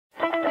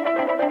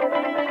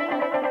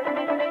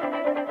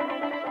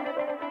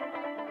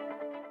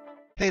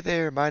Hey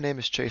there, my name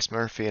is Chase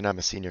Murphy and I'm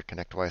a Senior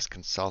ConnectWise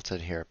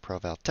Consultant here at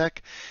ProVal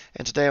Tech.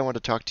 And today I want to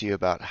talk to you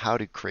about how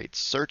to create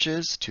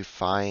searches to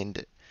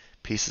find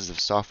pieces of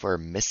software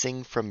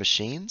missing from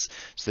machines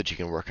so that you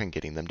can work on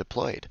getting them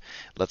deployed.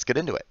 Let's get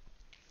into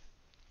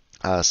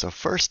it. So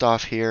first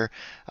off here,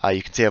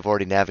 you can see I've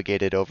already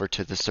navigated over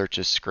to the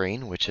searches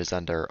screen, which is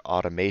under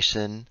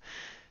Automation,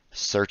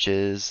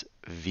 Searches,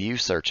 View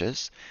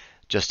Searches,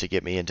 just to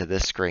get me into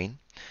this screen.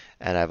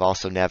 And I've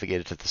also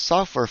navigated to the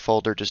software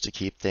folder just to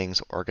keep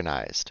things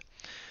organized.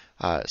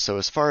 So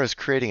as far as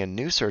creating a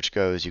new search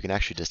goes, you can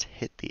actually just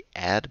hit the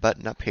Add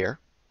button up here.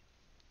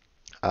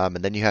 And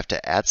then you have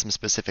to add some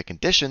specific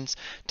conditions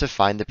to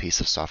find the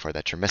piece of software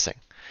that you're missing.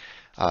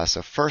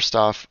 So first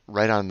off,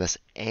 right on this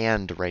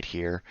AND right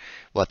here,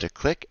 we'll have to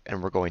click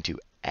and we're going to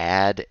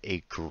add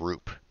a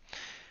group.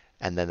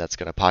 And then that's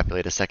going to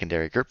populate a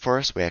secondary group for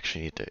us. We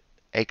actually need to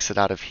exit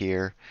out of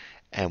here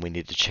and we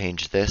need to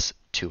change this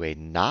to a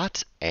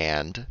not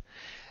and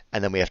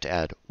then we have to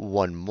add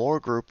one more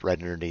group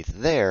right underneath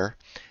there,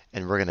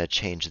 and we're going to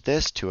change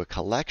this to a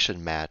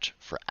collection match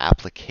for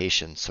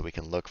applications so we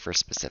can look for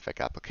specific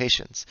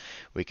applications.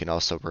 We can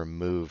also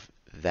remove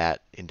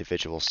that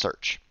individual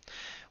search.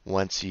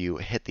 Once you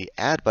hit the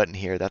add button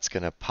here, that's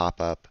going to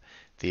pop up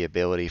the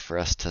ability for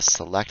us to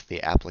select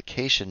the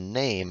application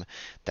name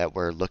that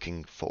we're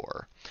looking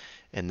for.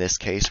 In this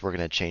case, we're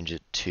going to change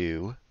it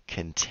to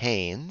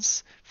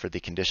contains for the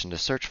condition to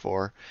search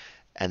for,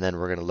 and then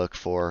we're going to look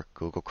for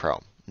Google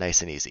Chrome.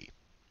 Nice and easy.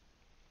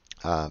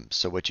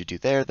 So what you do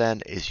there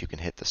then is you can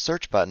hit the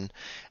search button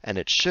and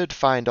it should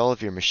find all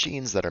of your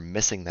machines that are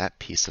missing that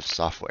piece of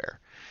software.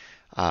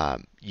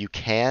 You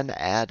can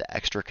add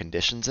extra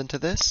conditions into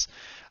this.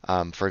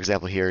 For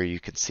example, here you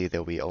can see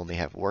that we only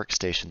have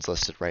workstations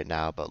listed right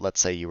now, but let's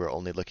say you were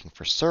only looking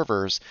for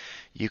servers.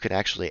 You can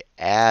actually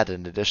add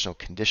an additional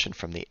condition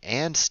from the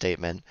AND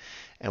statement,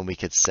 and we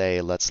could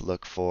say, let's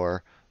look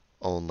for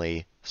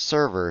only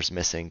servers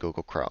missing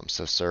Google Chrome.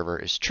 So server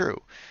is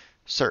true.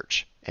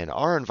 Search. In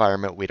our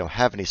environment, we don't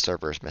have any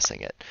servers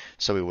missing it,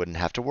 so we wouldn't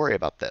have to worry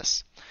about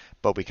this.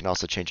 But we can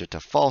also change it to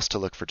false to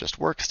look for just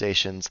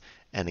workstations,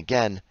 and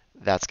again,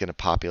 that's going to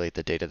populate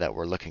the data that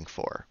we're looking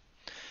for.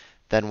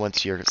 Then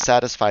once you're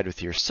satisfied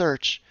with your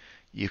search,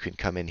 you can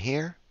come in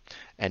here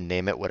and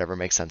name it whatever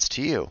makes sense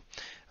to you.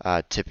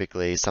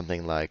 Typically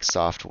something like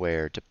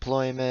software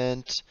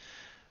deployment,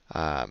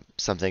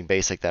 something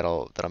basic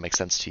that'll make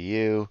sense to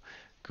you,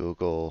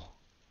 Google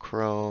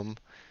Chrome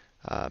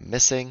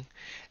missing,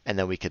 and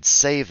then we could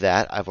save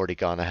that. I've already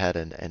gone ahead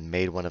and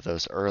made one of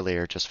those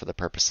earlier just for the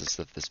purposes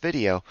of this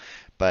video,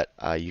 but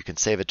you can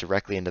save it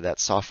directly into that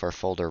software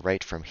folder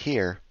right from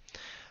here.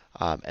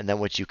 And then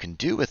what you can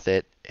do with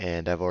it,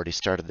 and I've already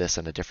started this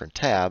in a different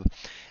tab,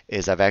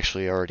 is I've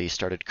actually already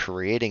started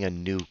creating a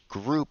new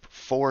group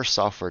for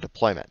software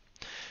deployment.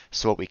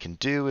 So what we can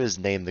do is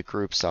name the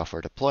group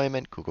Software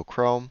Deployment, Google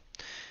Chrome,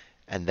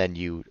 and then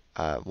you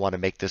want to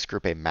make this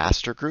group a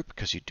master group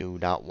because you do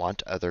not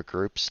want other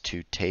groups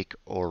to take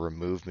or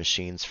remove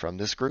machines from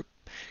this group,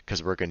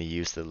 because we're going to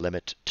use the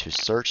limit to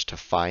search to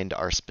find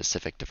our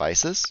specific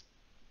devices.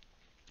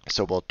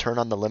 So we'll turn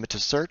on the limit to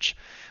search.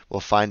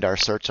 We'll find our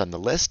search on the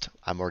list.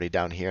 I'm already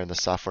down here in the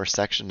software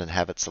section and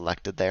have it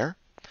selected there.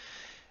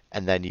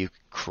 And then you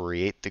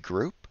create the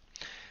group.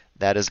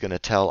 That is going to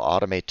tell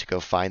Automate to go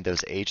find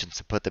those agents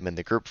and put them in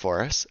the group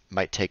for us.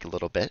 Might take a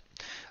little bit,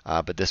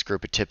 but this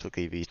group would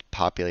typically be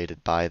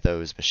populated by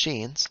those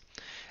machines.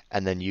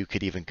 And then you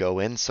could even go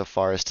in so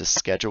far as to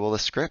schedule a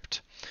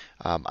script.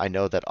 I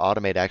know that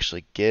Automate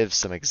actually gives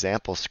some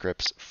example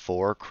scripts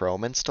for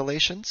Chrome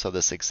installation. So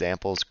this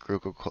example is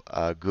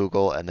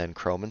Google and then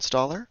Chrome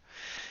installer.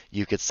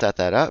 You could set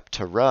that up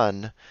to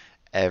run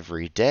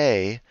every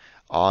day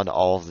on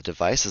all of the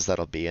devices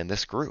that'll be in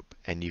this group.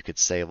 And you could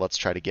say, let's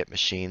try to get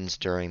machines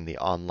during the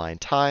online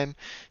time.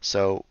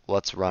 So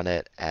let's run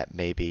it at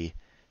maybe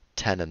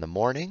 10 in the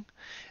morning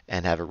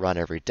and have it run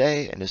every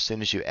day. And as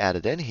soon as you add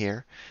it in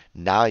here,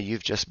 now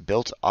you've just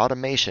built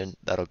automation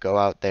that'll go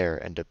out there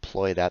and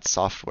deploy that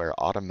software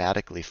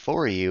automatically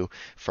for you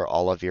for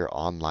all of your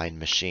online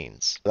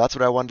machines. So that's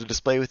what I wanted to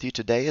display with you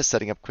today, is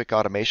setting up quick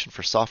automation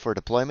for software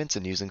deployments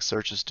and using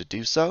searches to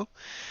do so.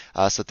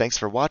 So thanks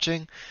for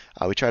watching.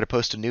 We try to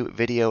post a new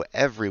video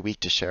every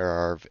week to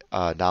share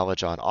our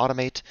knowledge on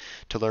Automate.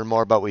 To learn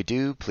more about what we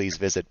do, please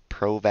visit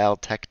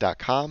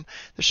provaltech.com.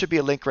 There should be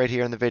a link right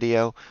here in the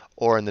video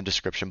or in the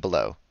description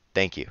below.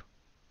 Thank you.